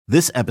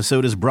This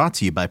episode is brought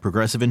to you by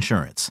Progressive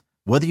Insurance.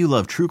 Whether you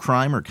love true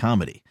crime or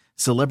comedy,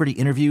 celebrity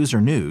interviews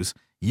or news,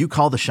 you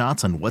call the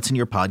shots on what's in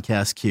your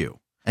podcast queue.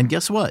 And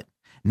guess what?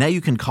 Now you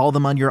can call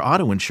them on your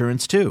auto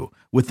insurance too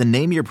with the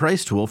Name Your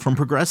Price tool from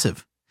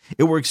Progressive.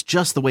 It works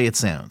just the way it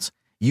sounds.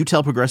 You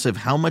tell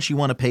Progressive how much you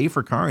want to pay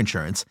for car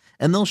insurance,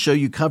 and they'll show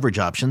you coverage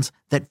options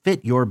that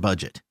fit your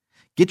budget.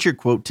 Get your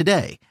quote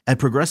today at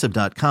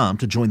Progressive.com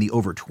to join the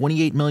over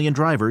 28 million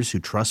drivers who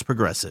trust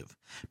Progressive.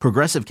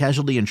 Progressive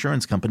Casualty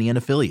Insurance Company and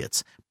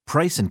Affiliates.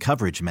 Price and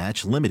coverage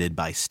match limited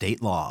by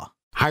state law.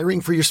 Hiring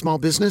for your small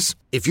business?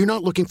 If you're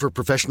not looking for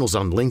professionals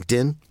on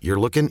LinkedIn, you're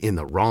looking in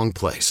the wrong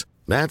place.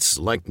 That's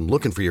like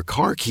looking for your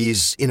car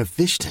keys in a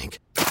fish tank.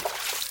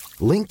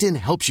 LinkedIn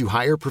helps you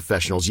hire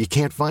professionals you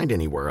can't find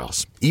anywhere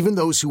else, even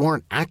those who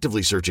aren't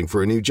actively searching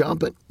for a new job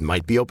but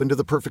might be open to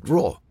the perfect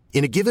role.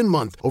 In a given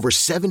month, over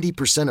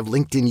 70% of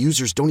LinkedIn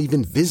users don't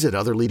even visit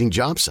other leading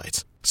job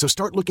sites. So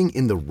start looking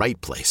in the right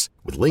place.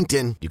 With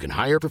LinkedIn, you can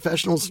hire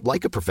professionals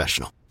like a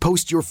professional.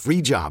 Post your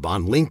free job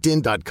on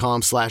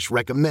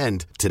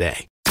linkedin.com/recommend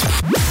today.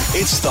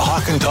 It's the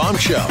Hawk and Tom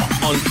Show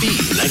on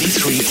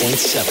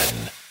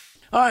B93.7.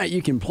 All right,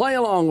 you can play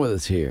along with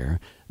us here.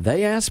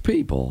 They ask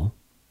people,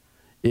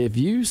 if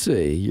you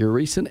see your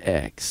recent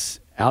ex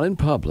out in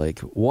public,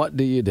 what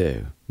do you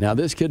do? Now,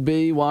 this could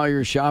be while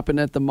you're shopping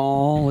at the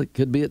mall. It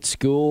could be at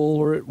school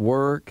or at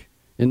work,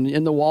 in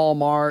the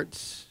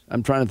Walmarts.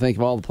 I'm trying to think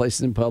of all the places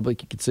in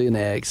public you could see an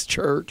ex,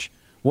 church,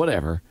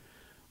 whatever.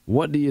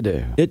 What do you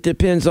do? It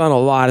depends on a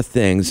lot of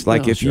things.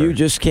 Like if you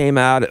just came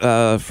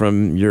out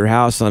from your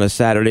house on a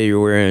Saturday,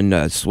 you're wearing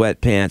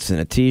sweatpants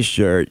and a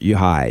T-shirt, you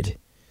hide.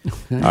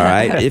 All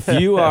right? If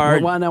you are...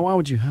 Why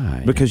would you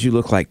hide? Because you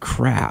look like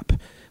crap.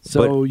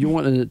 So you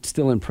want to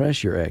still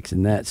impress your ex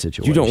in that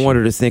situation. You don't want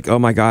her to think, oh,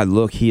 my God,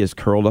 look, he is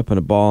curled up in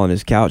a ball on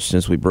his couch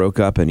since we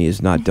broke up and he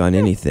has not done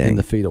anything. In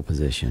the fetal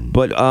position.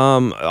 But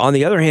on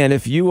the other hand,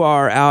 if you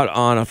are out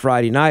on a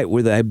Friday night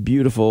with a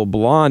beautiful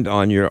blonde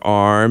on your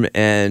arm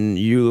and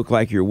you look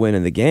like you're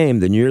winning the game,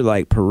 then you're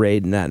like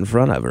parading that in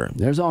front of her.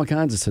 There's all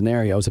kinds of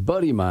scenarios. A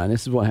buddy of mine,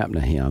 this is what happened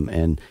to him,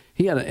 and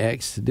he had an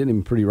ex, did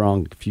him pretty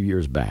wrong a few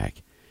years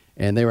back,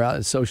 and they were out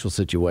in a social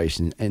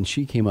situation, and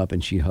she came up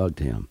and she hugged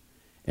him.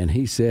 And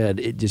he said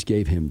it just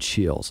gave him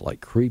chills,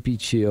 like creepy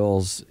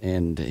chills,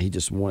 and he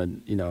just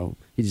wanted,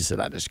 he just said,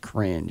 I just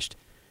cringed.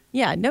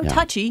 Yeah, no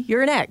touchy.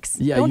 You're an ex.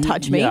 Yeah, don't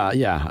touch me.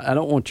 Yeah. I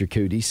don't want your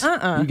cooties.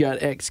 You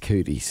got ex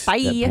cooties. Bye.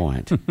 At that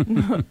point.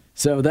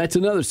 So that's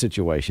another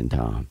situation,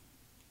 Tom.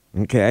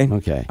 Okay.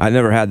 I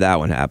never had that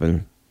one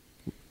happen.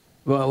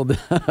 Well,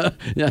 I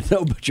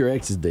know, but your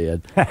ex is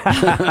dead. No.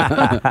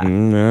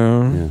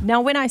 Yeah.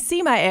 Now, when I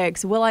see my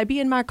ex, will I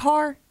be in my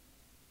car?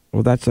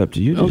 Well, that's up to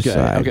you to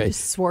decide. Okay.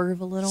 Just swerve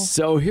a little.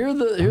 So here's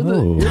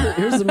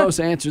the most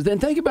answers. Then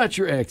think about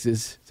your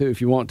exes, too, if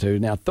you want to.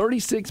 Now,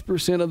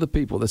 36% of the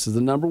people, this is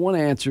the number one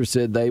answer,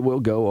 said they will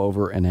go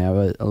over and have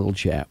a little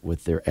chat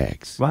with their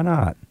ex. Why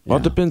not? Well,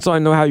 it depends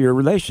on how your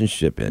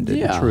relationship ended.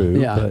 Yeah, True.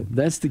 Yeah, but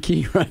that's the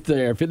key right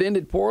there. If it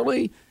ended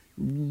poorly,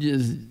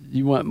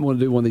 you want to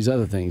do one of these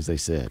other things they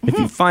said. If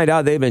you find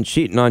out they've been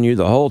cheating on you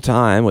the whole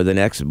time with an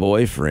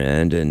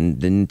ex-boyfriend and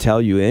didn't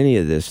tell you any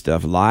of this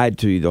stuff, lied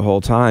to you the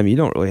whole time, you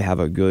don't really have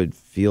a good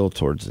feel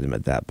towards them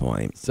at that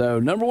point. So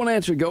number one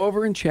answer, go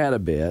over and chat a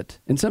bit.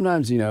 And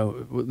sometimes,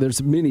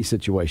 there's many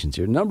situations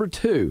here. Number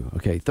two,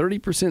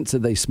 30%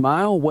 said they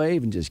smile,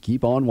 wave, and just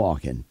keep on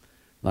walking.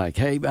 Like,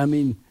 hey,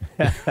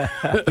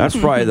 that's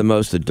probably the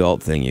most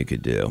adult thing you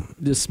could do.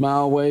 Just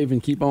smile, wave,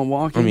 and keep on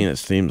walking? It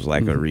seems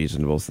like a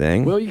reasonable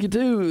thing. Well, you could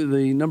do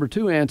the number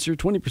two answer.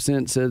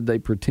 20% said they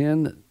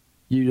pretend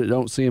you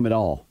don't see them at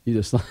all. You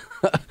just, you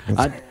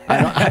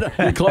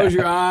close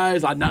your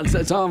eyes.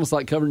 It's almost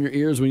like covering your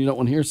ears when you don't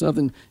want to hear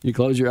something. You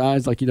close your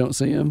eyes like you don't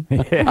see them.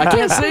 I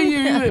can't see you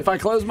if I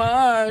close my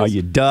eyes. Oh,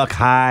 you duck,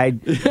 hide.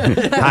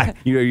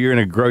 You're in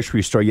a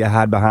grocery store. You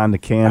hide behind the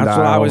can. That's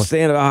what I was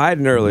saying about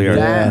hiding earlier.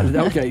 Yeah.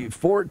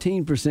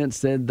 14%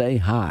 said they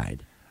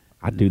hide.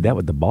 I do that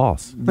with the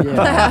boss.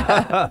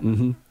 Yeah.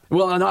 Mm-hmm.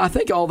 Well, I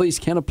think all these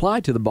can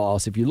apply to the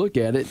boss. If you look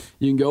at it,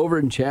 you can go over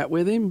and chat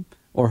with him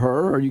or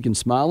her, or you can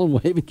smile and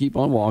wave and keep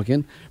on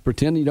walking,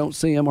 pretend you don't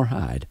see him or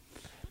hide.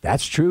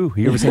 That's true.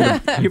 You ever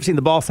seen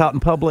the boss out in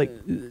public?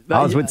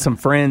 I was with some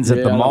friends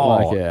at the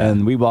mall,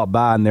 and we walked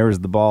by, and there was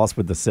the boss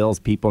with the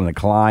salespeople and the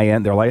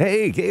client. They're like,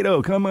 "Hey,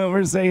 Cato, come over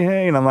and say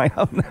hey." And I'm like,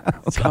 "Oh no,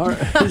 it's hard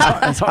to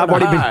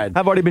hide.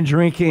 I've already been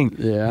drinking."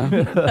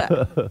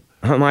 Yeah,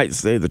 I might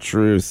say the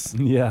truth.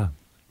 Yeah.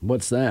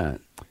 What's that?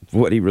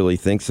 What he really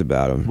thinks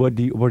about him. What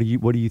do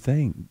you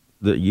think?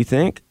 You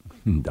think?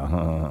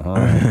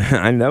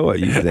 I know what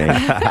you think.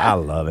 I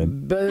love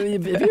him. But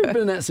have you ever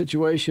been in that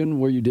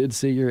situation where you did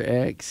see your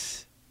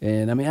ex?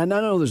 And I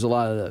know there's a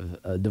lot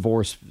of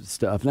divorce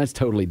stuff, and that's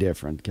totally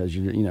different because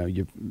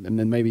and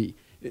then maybe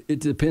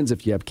it depends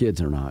if you have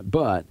kids or not.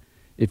 But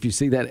if you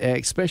see that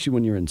ex, especially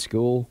when you're in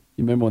school,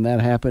 you remember when that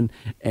happened,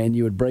 and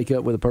you would break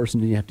up with a person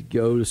and you have to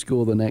go to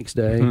school the next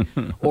day,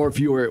 or if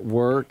you were at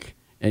work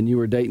and you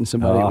were dating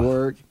somebody at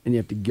work and you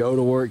have to go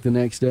to work the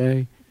next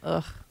day.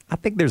 Ugh. I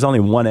think there's only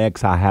one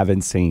ex I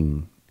haven't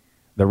seen,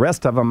 The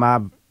rest of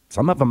them,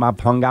 some of them I've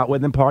hung out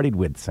with and partied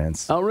with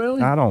since. Oh,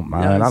 really? I don't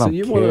mind. Yeah, I don't so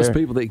you're care. one of those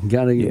people that can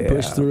kind of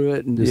push through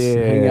it and just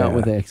hang out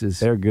with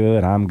exes. They're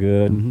good. I'm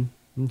good.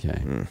 Mm-hmm.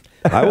 Okay.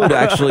 I would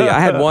actually, I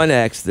had one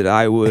ex that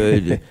I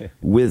would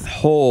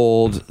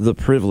withhold the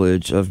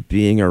privilege of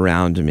being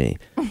around me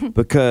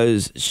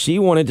because she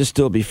wanted to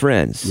still be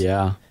friends.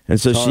 Yeah.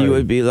 And so she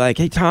would be like,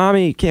 hey,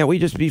 Tommy, can't we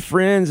just be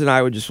friends? And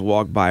I would just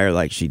walk by her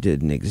like she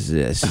didn't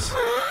exist.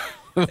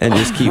 And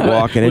just keep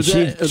walking. Was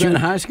and that in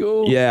high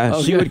school? Yeah,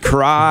 okay. she would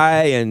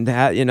cry, and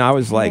I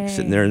was like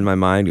sitting there in my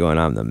mind going,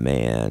 I'm the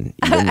man,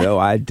 even though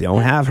I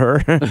don't have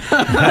her.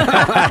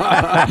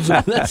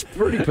 That's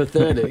pretty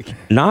pathetic.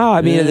 No,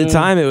 I mean, at the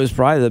time, it was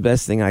probably the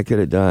best thing I could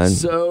have done.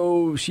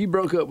 So she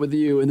broke up with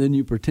you, and then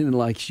you pretended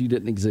like she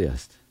didn't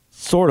exist.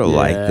 Sort of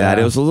like that.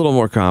 It was a little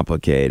more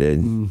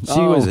complicated.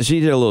 She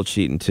did a little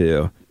cheating,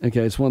 too.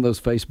 Okay, it's one of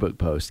those Facebook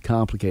posts.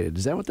 Complicated.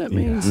 Is that what that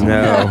means?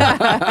 No.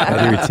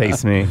 That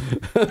irritates me.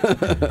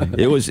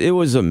 It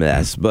was a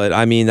mess, but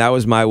I mean, that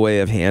was my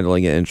way of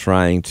handling it and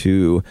trying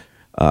to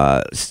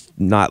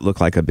not look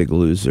like a big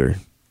loser.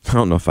 I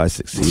don't know if I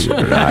succeeded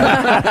or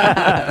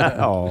not.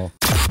 Oh.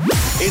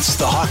 It's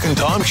the Hawk and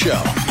Tom Show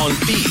on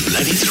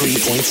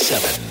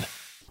B93.7.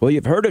 Well,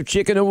 you've heard of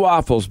chicken and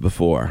waffles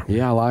before.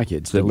 Yeah, I like it.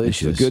 It's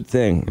delicious. It's a good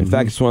thing. In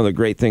fact, it's one of the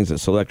great things at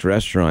Select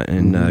Restaurant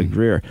in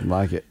Greer. I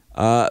like it.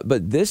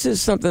 But this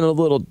is something a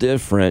little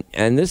different,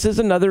 and this is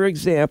another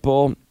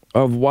example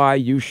of why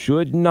you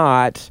should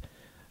not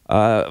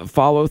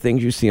follow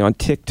things you see on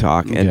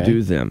TikTok and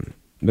do them.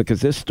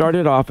 Because this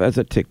started off as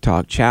a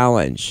TikTok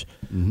challenge.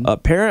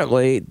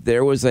 Apparently,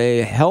 there was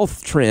a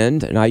health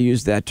trend, and I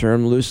use that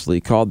term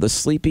loosely, called the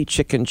Sleepy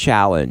Chicken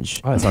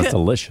Challenge. Oh, that sounds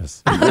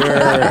delicious.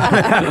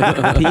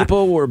 Where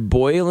people were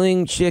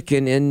boiling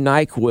chicken in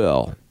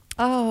NyQuil.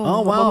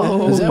 Oh,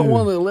 wow. Is that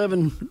one of the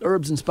 11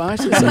 herbs and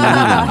spices?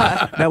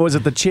 Now, was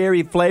it the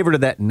cherry flavor to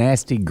that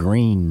nasty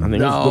green? I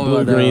think it's the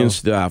blue-green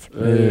stuff.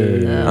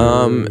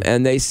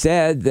 And they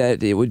said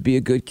that it would be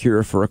a good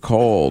cure for a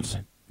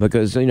cold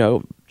because,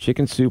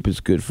 chicken soup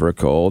is good for a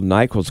cold.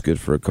 NyQuil's good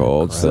for a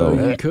cold. So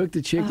you cook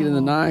the chicken in the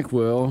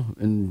NyQuil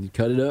and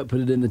cut it up,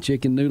 put it in the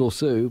chicken noodle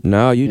soup.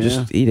 No, you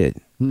just eat it.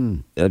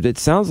 It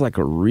sounds like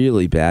a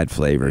really bad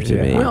flavor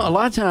to me. Well, a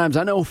lot of times,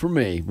 I know for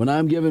me, when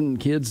I'm giving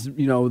kids,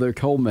 their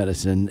cold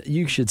medicine,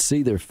 you should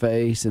see their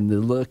face and the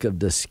look of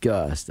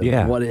disgust.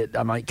 Of what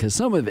because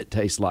some of it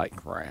tastes like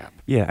crap.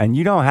 Yeah, and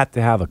you don't have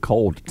to have a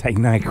cold to take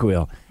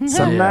NyQuil.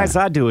 Some nights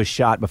I do a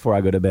shot before I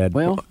go to bed.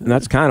 Well, and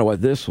that's kind of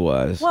what this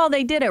was. Well,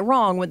 they did it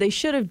wrong. What they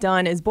should have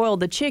done is boil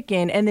the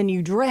chicken and then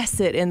you dress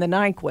it in the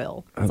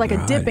NyQuil. It's like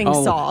a dipping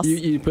sauce.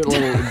 You put a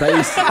little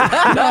base.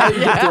 No,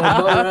 you get the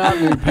butter out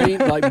and you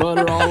paint like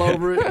butter all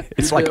over it.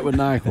 It's like it with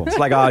NyQuil. It's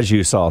like au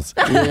jus sauce.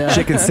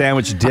 Chicken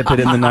sandwich, dip it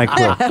in the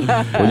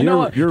NyQuil.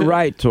 Well, you're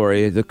right,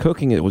 Tori. The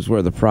cooking it was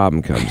where the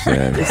problem comes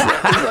in. It's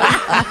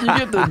like you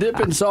get the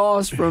dipping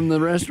sauce from the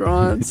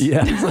restaurants.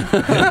 Yeah.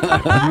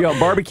 You got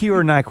barbecue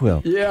or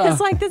NyQuil? Yeah.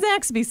 It's like the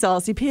Zaxby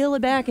sauce. You peel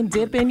it back and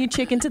dip in your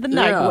chicken to the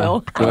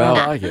NyQuil. Well,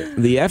 I like it.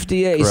 The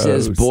FDA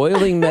says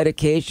boiling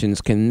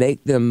medications can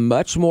make them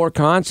much more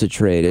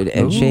concentrated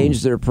and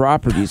change their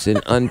properties in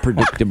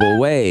unpredictable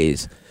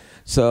ways.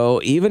 So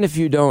even if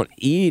you don't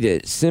eat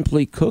it,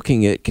 simply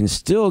cooking it can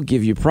still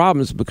give you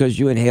problems because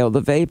you inhale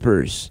the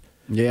vapors.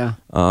 Yeah.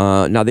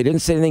 Now, they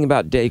didn't say anything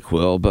about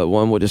Dayquil, but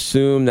one would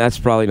assume that's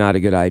probably not a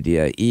good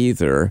idea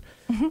either.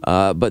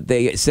 But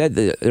they said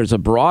that there's a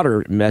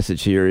broader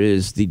message here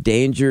is the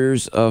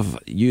dangers of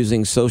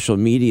using social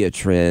media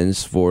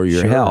trends for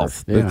your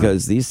health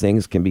because these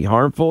things can be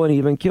harmful and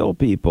even kill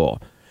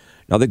people.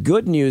 Now, the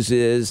good news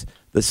is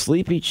the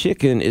sleepy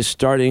chicken is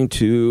starting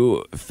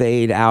to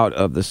fade out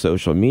of the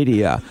social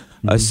media,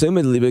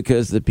 assumedly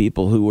because the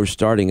people who were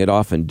starting it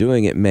off and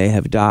doing it may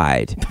have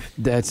died.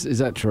 Is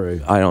that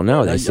true? I don't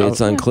know. They say it's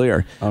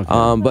unclear.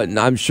 Okay. But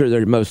I'm sure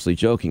they're mostly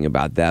joking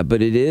about that.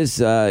 But it is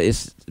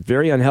it's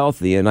very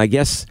unhealthy. And I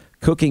guess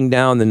cooking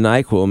down the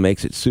NyQuil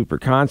makes it super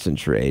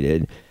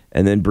concentrated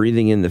and then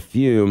breathing in the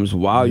fumes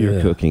while you're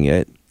cooking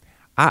it.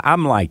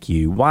 I'm like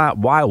you.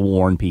 Why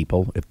warn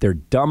people? If they're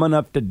dumb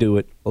enough to do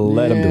it,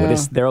 let them do it.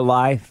 It's their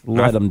life.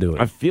 Let them do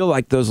it. I feel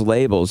like those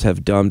labels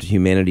have dumbed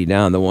humanity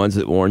down. The ones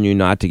that warn you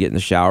not to get in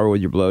the shower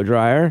with your blow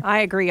dryer. I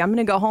agree. I'm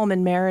going to go home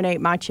and marinate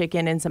my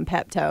chicken in some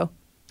Pepto.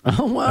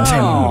 Oh,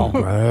 wow.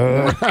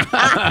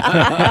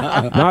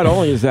 Not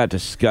only is that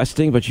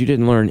disgusting, but you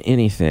didn't learn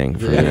anything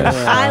from this.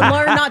 I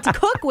learned not to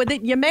cook with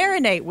it. You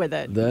marinate with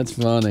it. That's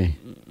funny.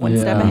 One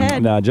step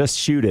ahead. No, just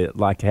shoot it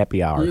like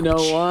happy hour. You know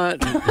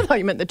what? I thought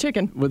you meant the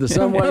chicken. With the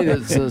some way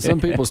that some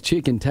people's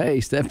chicken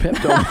taste, that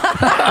Pepto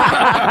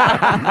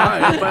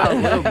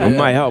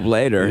might help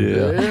later.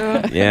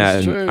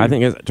 Yeah. True. I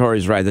think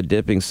Tori's right. The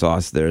dipping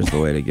sauce there is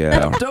the way to go.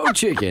 Pepto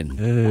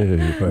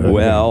chicken.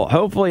 Well,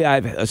 hopefully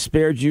I've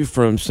spared you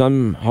from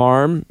some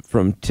harm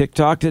from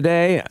TikTok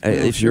today.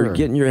 If you're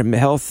getting your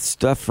health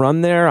stuff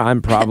from there,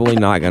 I'm probably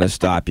not going to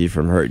stop you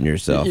from hurting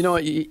yourself. You know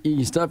what?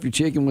 You stuff your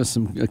chicken with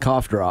some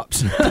cough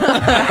drops.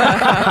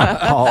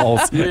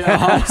 Halls. Yeah,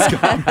 Halls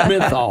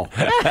menthol.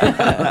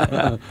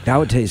 That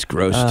would taste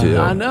gross too.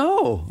 I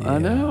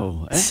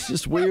know. That's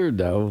just weird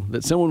though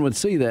that someone would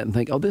see that and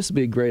think, "Oh, this would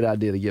be a great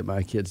idea to get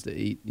my kids to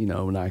eat,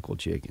 NyQuil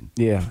chicken."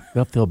 Yeah,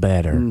 they'll feel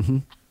better. Mm-hmm.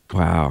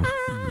 Wow.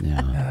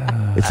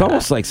 Yeah. It's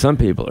almost like some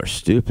people are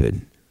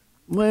stupid.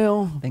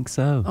 Well, I think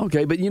so.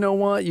 okay, but you know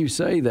what? You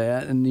say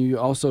that, and you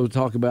also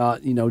talk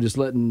about, just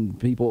letting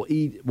people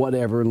eat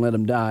whatever and let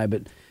them die,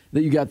 but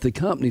that you got the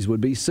companies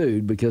would be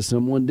sued because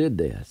someone did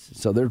this.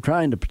 So they're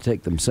trying to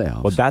protect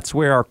themselves. Well, that's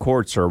where our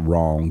courts are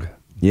wrong.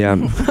 Yeah.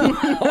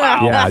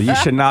 Yeah, you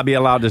should not be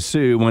allowed to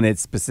sue when it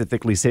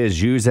specifically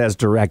says use as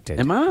directed.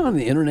 Am I on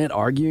the internet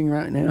arguing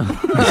right now?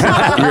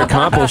 You're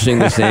accomplishing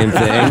the same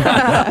thing.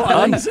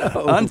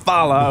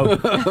 Unfollow.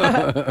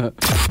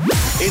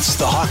 It's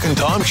the Hawk and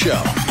Tom Show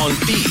on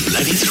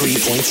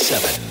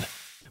B93.7.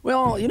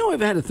 Well,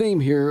 we've had a theme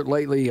here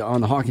lately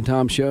on the Hawk and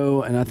Tom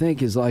Show, and I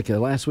think is like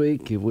last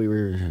week we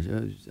were,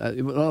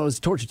 it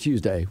was Torture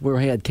Tuesday, where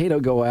we had Cato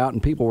go out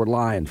and people were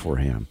lying for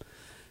him.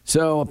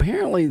 So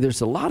apparently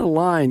there's a lot of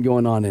lying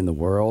going on in the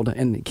world.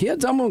 And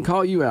kids, I'm going to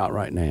call you out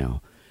right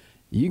now.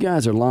 You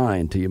guys are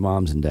lying to your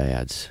moms and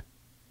dads.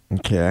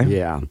 Okay.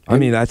 Yeah. I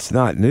mean, that's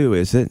not new,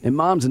 is it? And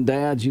moms and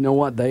dads, you know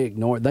what? They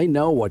ignore it. They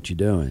know what you're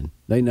doing.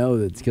 They know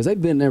that because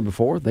they've been there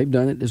before. They've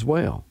done it as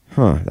well.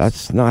 Huh.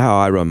 That's not how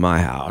I run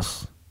my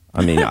house.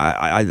 I mean,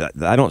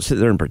 I don't sit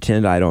there and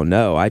pretend I don't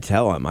know. I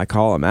tell them. I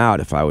call them out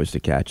if I was to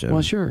catch them.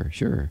 Well,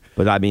 sure.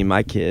 But I mean,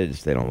 my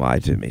kids, they don't lie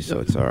to me, so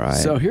it's all right.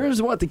 So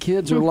here's what the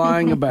kids are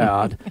lying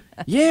about.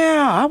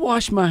 Yeah, I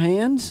wash my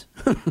hands.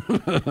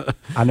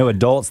 I know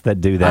adults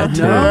that do that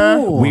too.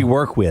 know. We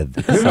work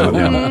with some of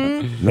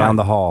them down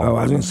the hall. Oh,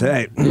 I was going to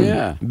say.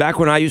 Yeah. Back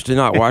when I used to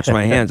not wash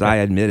my hands, I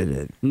admitted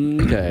it.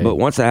 Okay. But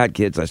once I had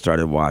kids, I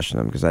started washing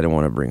them because I didn't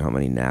want to bring home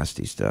any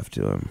nasty stuff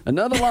to them.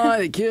 Another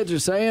lie that kids are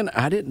saying,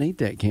 I didn't eat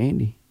that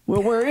candy.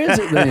 Well, where is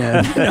it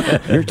then?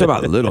 You're talking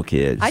about little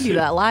kids. I do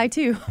that lie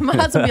too. My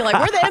husband will be like,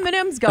 "Where the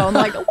M&Ms go?" I'm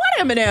like, "What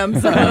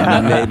M&Ms?"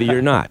 Maybe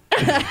you're not.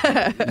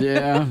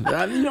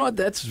 Yeah. You know what?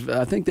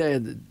 I think they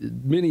had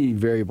many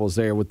variables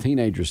there with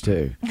teenagers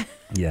too.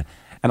 Yeah.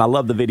 And I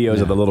love the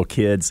videos of the little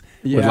kids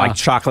with Yeah. like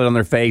chocolate on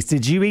their face.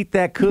 Did you eat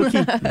that cookie?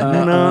 And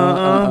then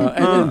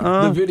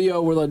the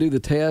video where they'll do the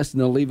test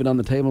and they'll leave it on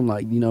the table and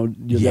like,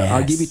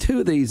 I'll give you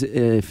 2 of these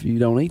if you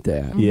don't eat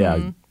that.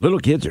 Yeah. Little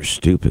kids are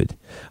stupid.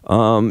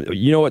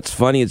 You know what's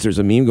funny is there's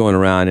a meme going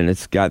around and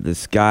it's got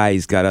this guy,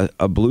 he's got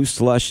a blue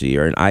slushie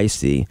or an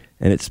icy,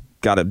 and it's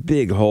got a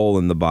big hole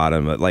in the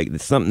bottom. Like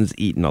something's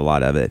eaten a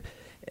lot of it.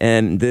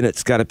 And then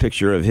it's got a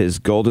picture of his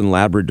golden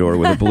Labrador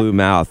with a blue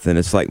mouth. And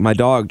it's like my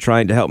dog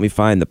trying to help me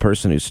find the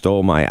person who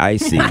stole my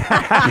icy.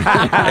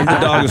 And the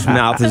dog's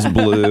mouth is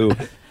blue.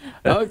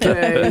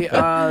 Okay.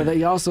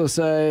 They also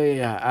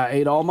say, I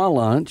ate all my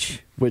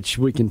lunch, which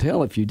we can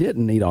tell if you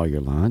didn't eat all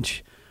your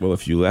lunch. Well,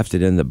 if you left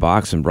it in the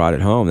box and brought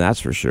it home, that's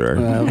for sure.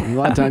 A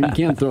lot of times you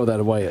can't throw that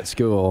away at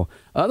school.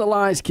 Other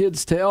lies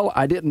kids tell,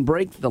 I didn't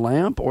break the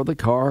lamp or the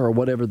car or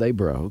whatever they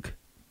broke.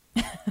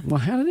 Well,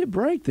 how did it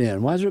break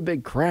then? Why is there a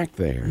big crack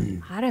there?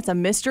 That's a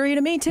mystery to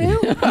me too.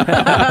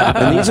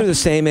 And these are the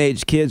same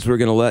age kids we're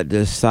going to let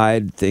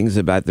decide things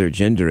about their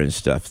gender and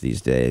stuff these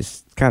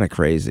days. It's kind of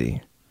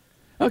crazy.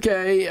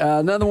 Okay,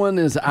 another one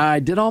is I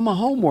did all my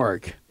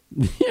homework.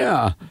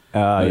 Yeah.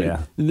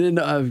 Yeah. And then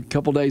a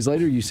couple days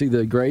later, you see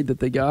the grade that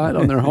they got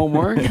on their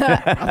homework.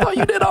 I thought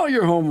you did all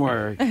your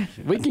homework.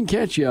 We can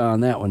catch you on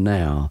that one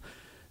now.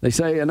 They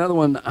say another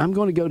one, I'm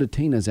going to go to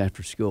Tina's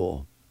after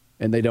school.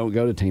 And they don't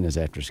go to Tina's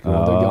after school.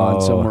 They're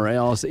gone somewhere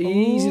else.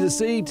 Easy to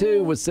see,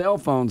 too, with cell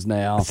phones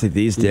now. See,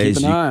 these You days,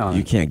 keep an eye on you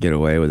it. can't get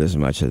away with as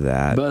much of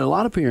that. But a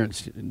lot of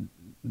parents,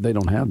 they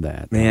don't have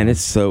that. Man,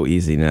 it's so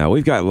easy now.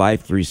 We've got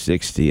Life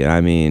 360.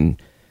 I mean,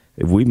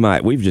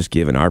 we've just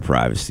given our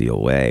privacy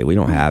away. We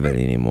don't have it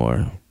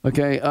anymore.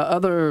 Okay,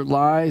 other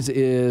lies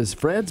is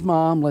Fred's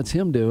mom lets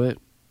him do it.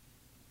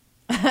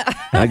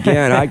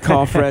 Again, I'd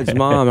call Fred's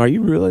mom. Are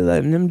you really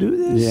letting him do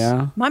this?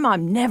 Yeah. My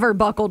mom never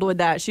buckled with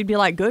that. She'd be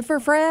like, "Good for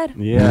Fred."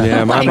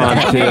 Yeah, my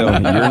mom too.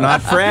 You're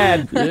not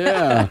Fred.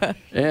 Yeah.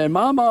 And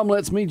my mom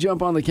lets me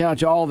jump on the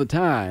couch all the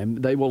time.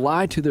 They will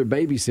lie to their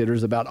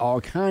babysitters about all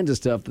kinds of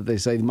stuff that they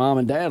say, Mom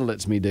and Dad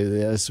lets me do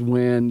this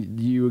when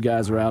you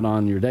guys are out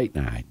on your date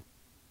night.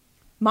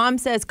 Mom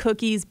says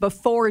cookies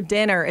before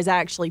dinner is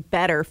actually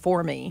better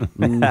for me.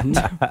 You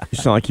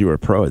sound like you were a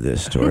pro at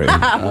this story.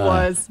 I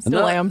was.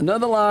 Still am.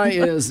 Another lie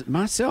is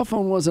my cell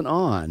phone wasn't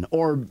on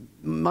or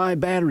my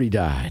battery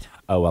died.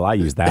 Oh, well, I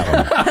use that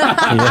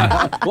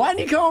one. Why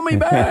didn't you call me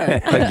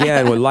back?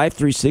 Again, with Life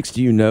 360,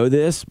 you know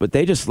this, but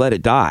they just let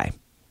it die.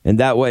 And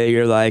that way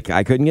you're like,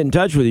 I couldn't get in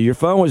touch with you. Your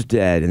phone was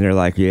dead. And they're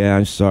like, yeah,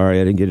 I'm sorry.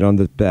 I didn't get it on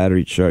the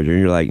battery charger. And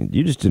you're like,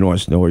 you just didn't want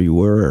us to know where you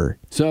were.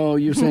 So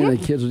you're saying the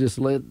kids will just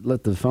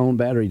let the phone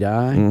battery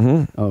die?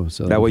 Mm-hmm. Oh,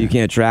 so that way you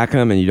can't track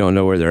them and you don't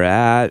know where they're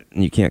at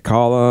and you can't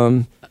call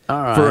them.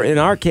 All right. In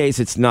our case,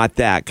 it's not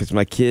that because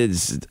my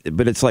kids,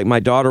 but it's like my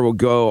daughter will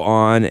go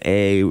on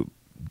a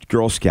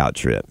Girl Scout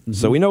trip. Mm-hmm.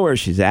 So we know where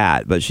she's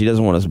at, but she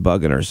doesn't want us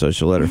bugging her, so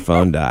she'll let her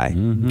phone die.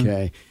 Mm-hmm.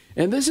 Okay.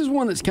 And this is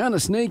one that's kind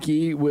of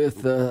sneaky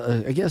with,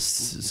 I guess,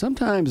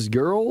 sometimes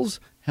girls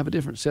have a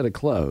different set of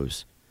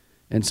clothes.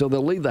 And so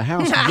they'll leave the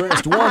house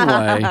dressed one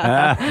way,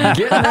 get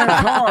in their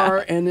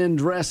car, and then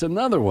dress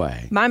another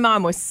way. My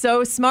mom was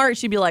so smart.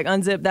 She'd be like,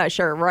 unzip that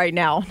shirt right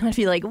now. I'd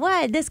be like,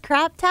 what? This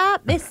crop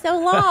top is so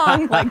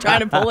long. Like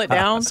trying to pull it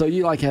down. So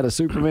you like had a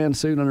Superman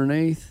suit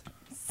underneath?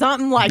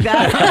 Something like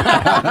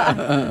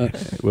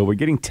that. Well, we're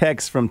getting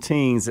texts from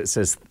teens that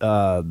says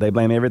they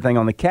blame everything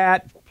on the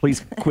cat.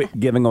 Please quit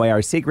giving away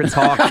our secrets,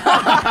 Hawk.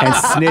 And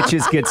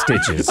snitches get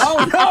stitches.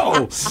 Oh,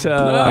 no. So,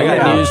 I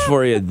got news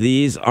for you.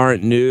 These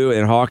aren't new,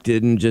 and Hawk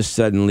didn't just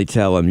suddenly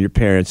tell them. Your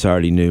parents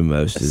already knew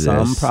most of this.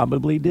 Some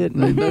probably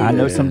didn't. I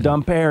know some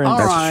dumb parents. All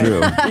That's right.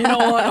 true. You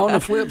know what? On the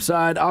flip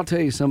side, I'll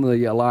tell you some of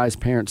the lies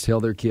parents tell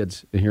their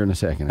kids here in a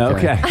second.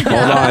 Okay. Hold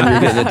on.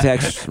 You're getting a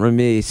text from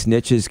me.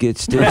 Snitches get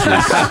stitches.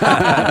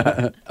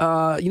 I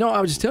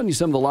was just telling you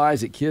some of the lies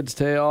that kids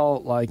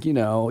tell. Like,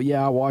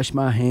 I washed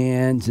my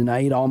hands and I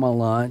ate all my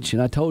lunch.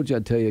 And I told you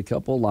I'd tell you a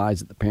couple of lies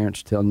that the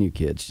parents are telling you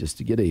kids just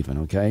to get even,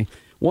 okay?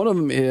 One of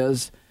them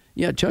is,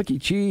 Chuck E.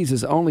 Cheese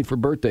is only for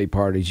birthday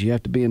parties. You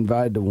have to be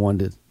invited to one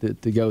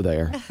to go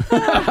there.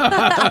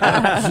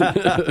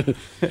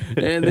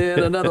 And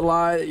then another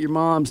lie that your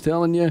mom's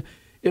telling you,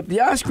 if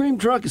the ice cream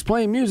truck is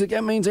playing music,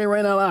 that means they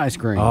ran out of ice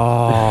cream. Oh.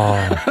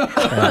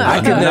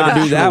 I could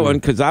never do that one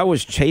because I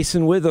was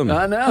chasing with them.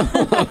 I know.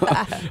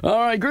 All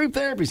right, group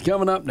therapy's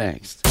coming up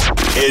next.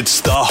 It's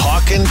the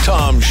Hawk and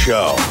Tom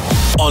Show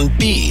on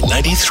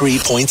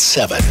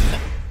B93.7.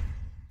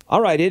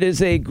 All right, it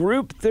is a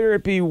group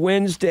therapy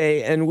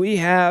Wednesday, and we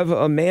have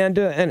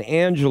Amanda and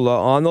Angela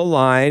on the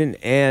line,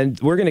 and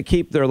we're going to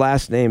keep their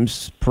last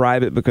names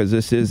private because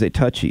this is a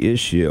touchy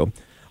issue.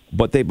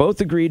 But they both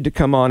agreed to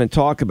come on and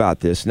talk about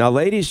this. Now,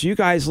 ladies, you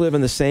guys live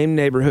in the same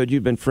neighborhood.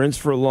 You've been friends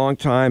for a long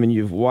time, and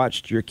you've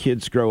watched your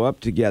kids grow up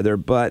together.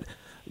 But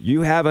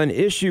you have an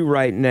issue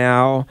right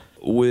now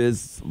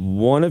with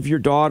one of your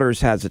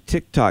daughters has a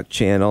TikTok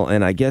channel,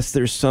 and I guess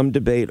there's some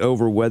debate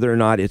over whether or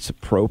not it's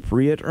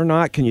appropriate or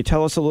not. Can you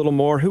tell us a little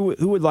more? Who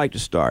would like to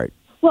start?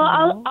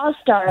 Well, I'll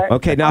start.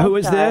 Okay, now who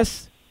is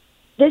this?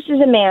 This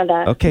is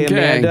Amanda. Okay,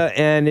 Amanda.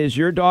 And is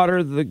your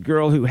daughter the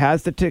girl who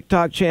has the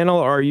TikTok channel,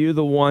 or are you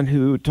the one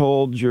who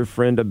told your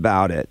friend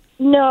about it?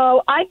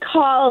 No, I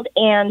called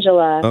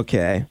Angela.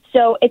 Okay.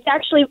 So it's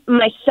actually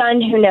my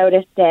son who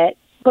noticed it.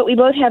 But we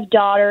both have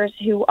daughters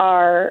who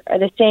are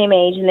the same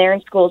age, and they're in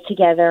school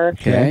together.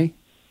 Okay.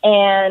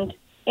 And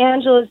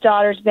Angela's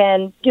daughter's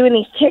been doing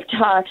these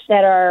TikToks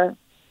that are,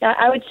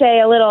 I would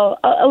say, a little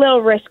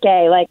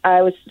risque. Like,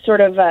 I was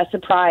sort of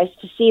surprised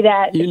to see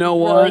that. You know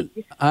what?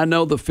 I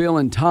know the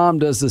feeling. Tom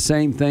does the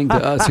same thing to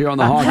us here on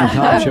the Hawk and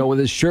Tom Show with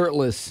his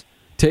shirtless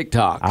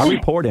TikToks. I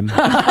report him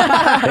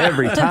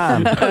every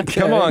time.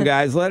 Okay. Come on,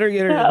 guys. Let her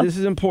get her. This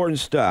is important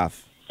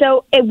stuff.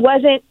 So it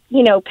wasn't,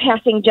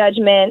 passing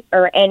judgment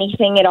or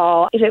anything at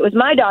all. If it was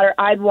my daughter,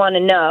 I'd want to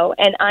know.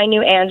 And I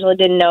knew Angela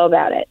didn't know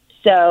about it.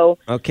 So.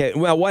 Okay.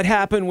 Well, what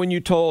happened when you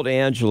told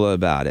Angela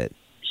about it?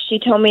 She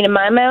told me to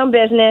mind my own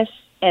business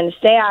and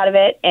stay out of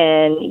it.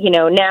 And,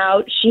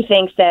 now she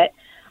thinks that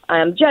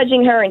I'm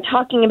judging her and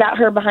talking about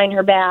her behind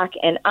her back,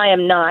 and I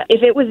am not.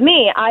 If it was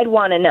me, I'd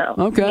want to know.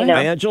 Okay.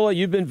 Angela,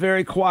 you've been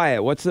very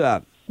quiet. What's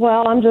up?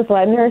 Well, I'm just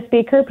letting her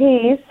speak her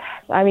piece.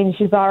 I mean,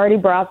 she's already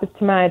brought this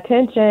to my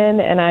attention,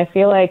 and I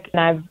feel like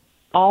I've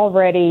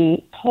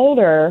already told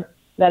her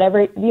that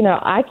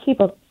I keep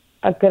a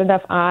good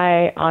enough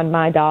eye on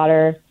my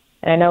daughter,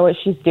 and I know what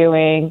she's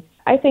doing.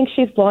 I think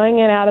she's blowing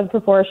it out of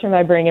proportion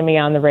by bringing me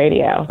on the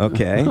radio.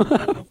 Okay.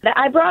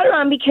 I brought her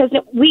on because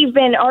we've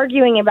been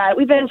arguing about it.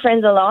 We've been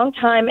friends a long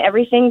time.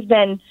 Everything's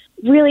been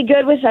really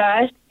good with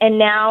us, and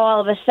now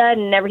all of a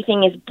sudden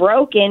everything is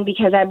broken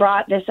because I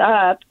brought this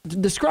up.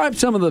 Describe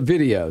some of the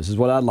videos is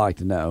what I'd like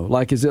to know.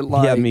 Like, is it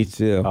like... Yeah, me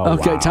too. Oh,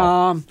 okay, wow.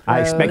 Tom. I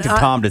expected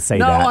Tom to say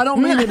no, that. No, I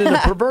don't mean it in a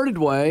perverted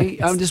way.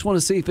 I just want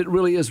to see if it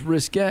really is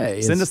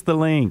risque. Send us the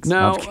links.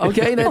 No,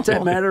 okay, that's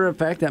a matter of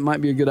fact. That might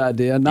be a good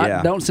idea.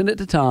 Don't send it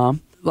to Tom.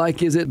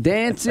 Like, is it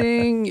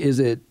dancing? Is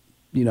it,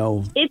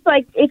 It's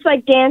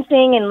like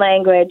dancing and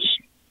language.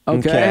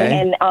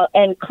 Okay.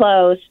 And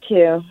clothes,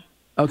 too.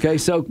 Okay,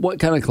 so what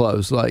kind of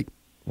clothes? Like,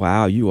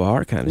 wow, you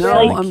are kind of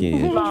sneaky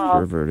and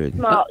perverted.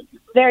 Small,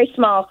 very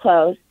small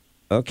clothes.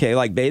 Okay,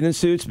 like bathing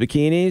suits,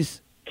 bikinis?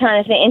 Kind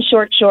of thing, and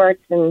short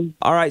shorts. And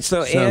all right,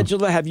 so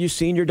Angela, have you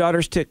seen your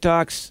daughter's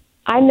TikToks?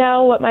 I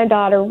know what my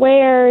daughter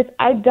wears.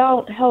 I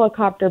don't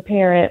helicopter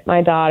parent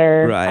my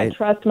daughter. Right. I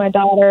trust my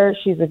daughter.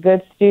 She's a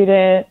good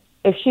student.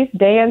 If she's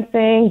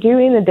dancing,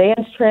 doing the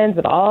dance trends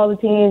that all the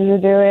teenagers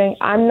are doing,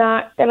 I'm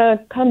not going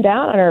to come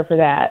down on her for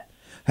that.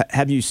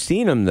 Have you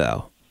seen them,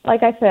 though?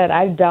 Like I said,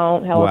 I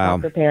don't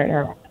helicopter parent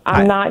her.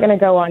 I'm not going to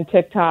go on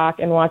TikTok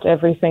and watch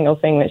every single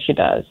thing that she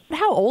does.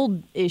 How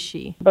old is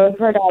she? Both of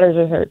her daughters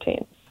are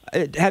 13.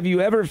 Have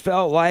you ever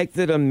felt like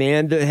that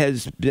Amanda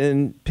has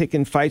been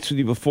picking fights with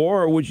you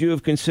before, or would you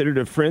have considered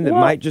a friend that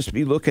might just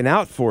be looking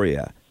out for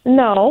you?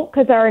 No,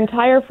 because our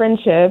entire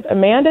friendship,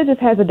 Amanda just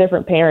has a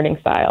different parenting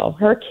style.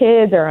 Her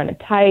kids are on a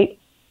tight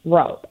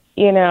rope.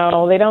 You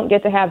know, they don't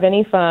get to have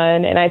any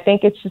fun, and I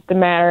think it's just a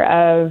matter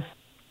of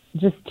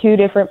just two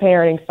different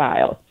parenting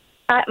styles.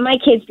 My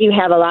kids do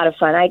have a lot of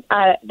fun.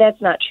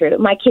 That's not true.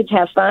 My kids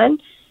have fun.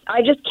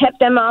 I just kept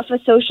them off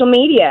of social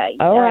media.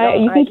 All right,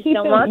 you can keep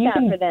don't them. want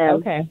that for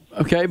them.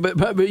 Okay,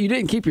 but you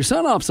didn't keep your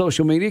son off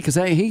social media because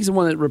he's the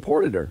one that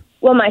reported her.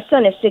 Well, my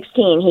son is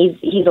 16.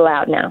 He's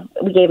allowed now.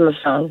 We gave him a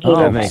phone.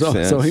 That makes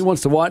sense. So he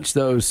wants to watch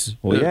those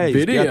videos.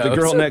 He's got the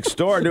girl next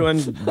door doing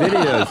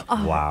videos.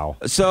 Wow.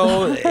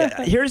 So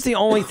here's the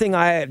only thing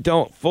I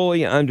don't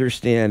fully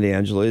understand,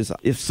 Angela, is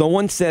if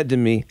someone said to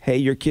me, hey,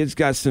 your kid's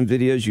got some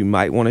videos you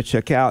might want to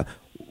check out,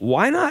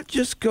 why not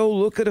just go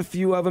look at a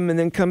few of them and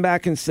then come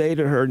back and say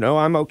to her, no,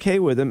 I'm okay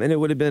with them, and it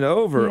would have been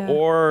over? Yeah.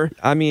 Or,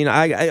 I mean,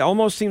 it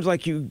almost seems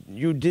like you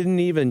didn't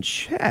even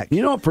check.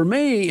 You know, for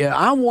me,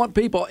 I want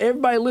people,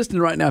 everybody listening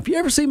right now, if you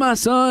ever see my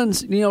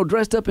sons,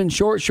 dressed up in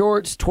short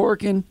shorts,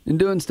 twerking and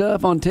doing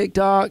stuff on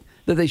TikTok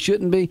that they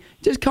shouldn't be,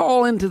 just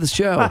call into the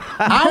show.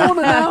 I want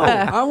to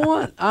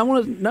know. I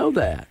want to know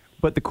that.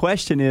 But the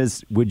question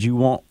is, would you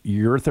want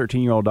your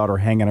 13-year-old daughter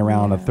hanging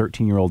around a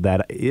 13-year-old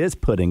that is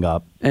putting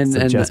up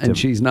and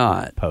she's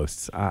not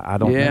posts? I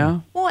don't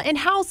know. Well, and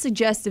how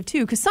suggestive,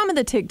 too, because some of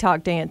the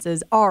TikTok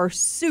dances are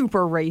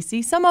super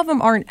racy. Some of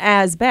them aren't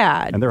as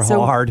bad. And they're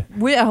hard. Oh,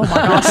 my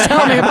gosh,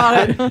 tell me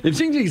about it. If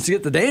she can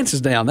get the dances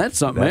down, that's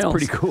something else. That's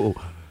pretty cool.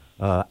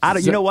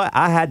 You know what?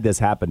 I had this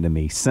happen to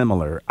me,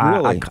 similar.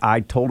 Really? I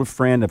told a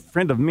friend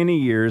of many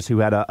years who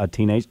had a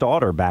teenage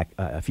daughter back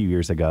a few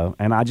years ago,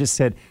 and I just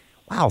said,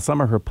 wow,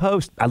 some of her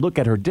posts, I look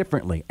at her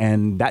differently,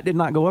 and that did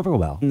not go over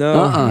well.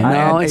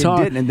 No, it's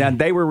hard. Didn't. And then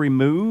they were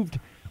removed,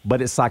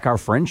 but it's like our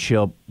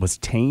friendship was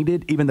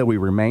tainted, even though we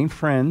remained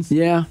friends.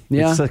 Yeah.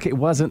 It's like it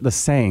wasn't the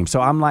same.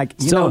 So I'm like,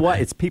 you know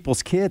what? It's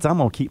people's kids. I'm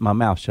going to keep my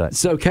mouth shut.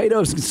 So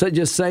Cato's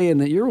just saying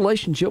that your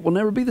relationship will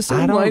never be the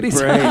same, ladies.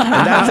 And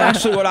that's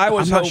actually what I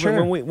was hoping.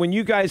 Sure. When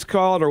you guys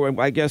called,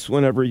 or I guess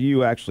whenever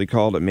you actually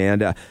called,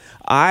 Amanda,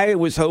 I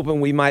was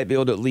hoping we might be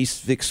able to at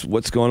least fix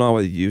what's going on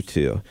with you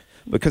two.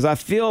 Because I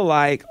feel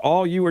like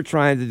all you were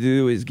trying to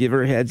do is give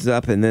her a heads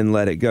up and then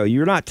let it go.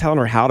 You're not telling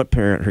her how to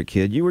parent her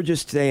kid. You were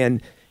just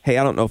saying, hey,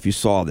 I don't know if you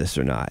saw this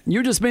or not.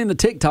 You're just being the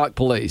TikTok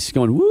police,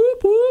 going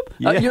whoop, whoop.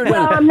 Yeah.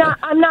 No, I'm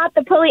not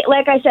the police.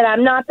 Like I said,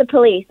 I'm not the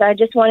police. I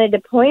just wanted to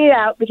point it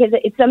out because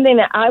it's something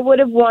that I would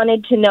have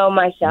wanted to know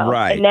myself.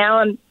 Right. And now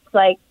I'm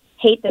like,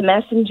 hate the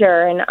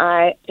messenger, and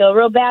I feel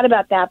real bad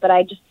about that, but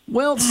I just...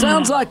 Well, it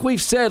sounds like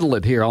we've settled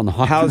it here on the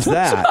Hawk. How's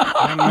that?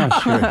 I'm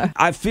not sure.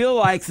 I feel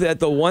like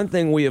that the one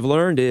thing we have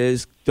learned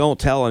is don't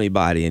tell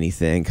anybody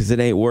anything because it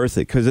ain't worth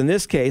it. Because in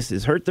this case,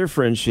 it's hurt their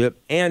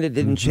friendship and it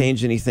didn't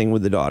change anything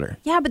with the daughter.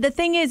 Yeah, but the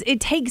thing is, it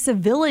takes a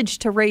village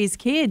to raise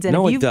kids. And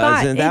no, if it you've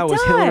doesn't. That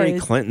was does. Hillary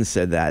Clinton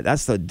said that.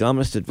 That's the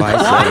dumbest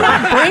advice Why ever.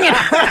 not bring it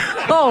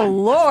up? Oh,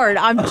 Lord.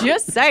 I'm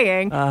just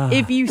saying,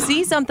 if you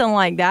see something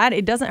like that,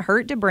 it doesn't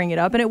hurt to bring it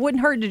up, and it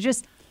wouldn't hurt to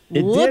just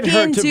look did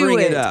hurt into to bring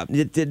it. it up.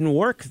 It didn't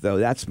work, though.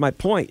 That's my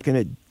point. And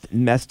it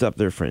messed up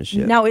their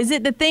friendship. Now, is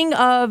it the thing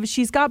of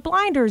she's got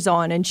blinders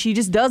on and she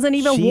just doesn't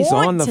even She's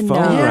want on the to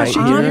phone know? right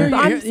here.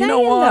 I'm you saying,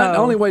 know what? though. The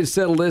only way to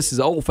settle this is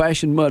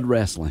old-fashioned mud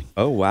wrestling.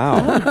 Oh,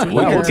 wow.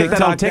 We'll take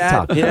that on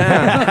TikTok.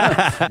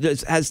 Yeah.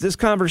 Has this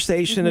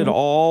conversation at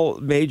all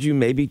made you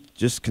maybe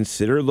just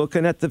consider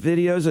looking at the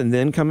videos and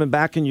then coming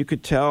back and you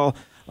could tell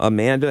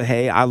Amanda,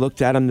 hey, I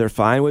looked at them, they're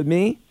fine with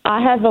me?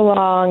 I have a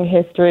long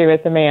history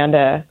with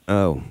Amanda.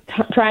 Oh.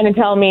 Trying to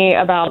tell me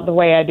about the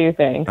way I do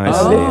things. I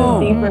So see. this is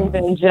deeper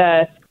than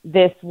just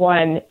this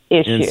one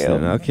issue.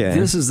 Instant, okay.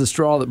 This is the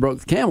straw that broke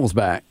the camel's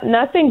back.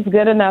 Nothing's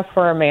good enough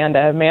for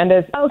Amanda.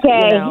 Amanda's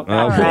Okay. Oh,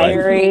 boy.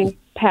 very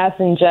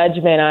passing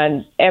judgment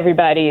on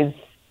everybody's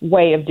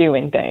way of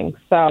doing things.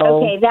 So,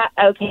 Okay.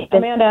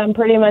 Amanda, I'm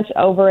pretty much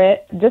over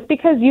it. Just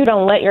because you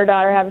don't let your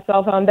daughter have a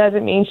cell phone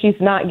doesn't mean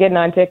she's not getting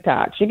on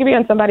TikTok. She could be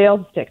on somebody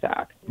else's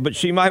TikTok. But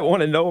she might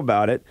want to know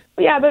about it.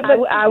 Yeah, but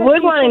I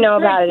would want to know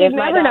about it if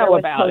my never daughter know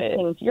was about it.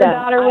 posting Your stuff.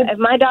 daughter would, If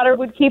my daughter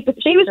would keep it.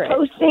 she was secret.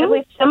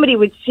 posting, somebody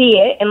would see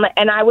it, and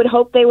I would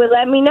hope they would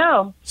let me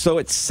know. So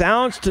it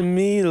sounds to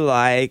me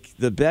like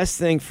the best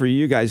thing for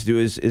you guys to do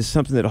is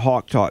something that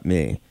Hawk taught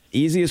me.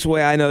 Easiest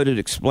way I know to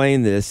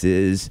explain this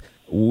is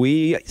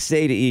we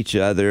say to each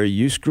other,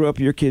 you screw up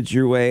your kids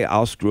your way,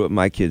 I'll screw up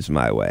my kids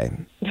my way.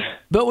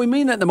 But we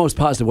mean that in the most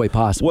positive way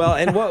possible. Well,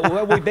 and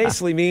what we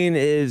basically mean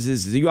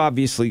is you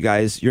obviously,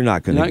 guys, you're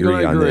not going to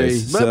agree on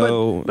this.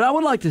 But I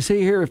would like to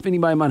see here if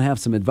anybody might have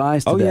some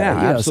advice today. Oh, yeah,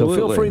 absolutely.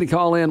 So feel free to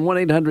call in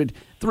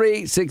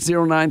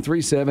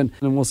 1-800-386-0937,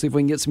 and we'll see if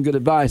we can get some good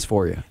advice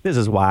for you. This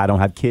is why I don't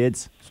have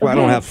kids. That's why I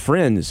don't have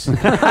friends.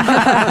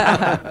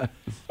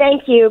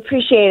 Thank you.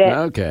 Appreciate it.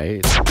 Okay.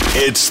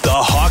 It's the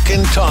Hawk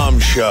and Tom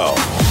Show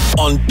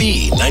on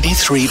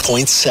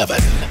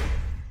B93.7.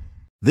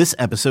 This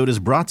episode is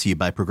brought to you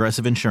by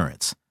Progressive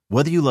Insurance.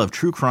 Whether you love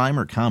true crime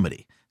or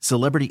comedy,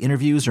 celebrity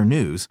interviews or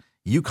news,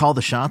 you call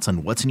the shots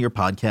on what's in your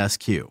podcast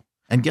queue.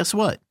 And guess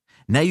what?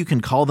 Now you can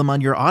call them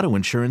on your auto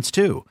insurance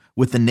too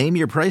with the Name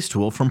Your Price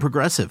tool from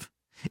Progressive.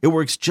 It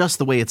works just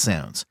the way it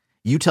sounds.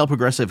 You tell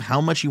Progressive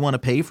how much you want to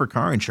pay for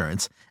car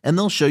insurance, and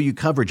they'll show you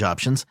coverage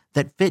options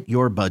that fit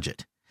your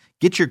budget.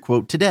 Get your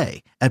quote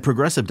today at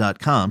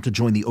Progressive.com to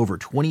join the over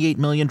 28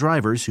 million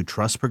drivers who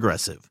trust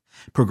Progressive.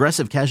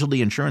 Progressive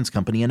Casualty Insurance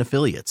Company and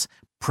Affiliates.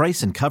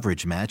 Price and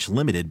coverage match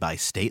limited by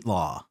state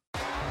law.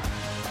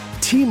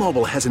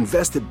 T-Mobile has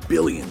invested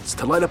billions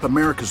to light up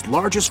America's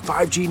largest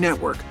 5G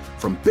network,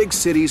 from big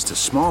cities to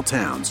small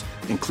towns,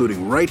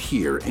 including right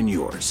here in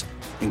yours.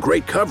 And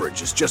great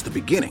coverage is just the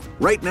beginning.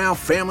 Right now,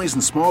 families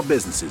and small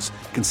businesses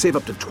can save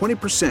up to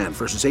 20%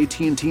 versus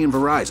AT&T and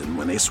Verizon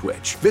when they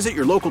switch. Visit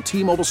your local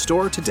T-Mobile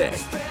store today.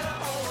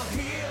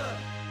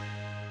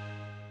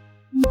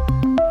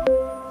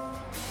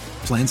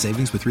 Plan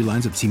savings with 3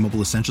 lines of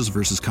T-Mobile Essentials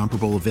versus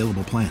comparable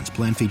available plans.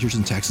 Plan features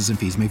and taxes and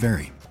fees may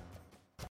vary.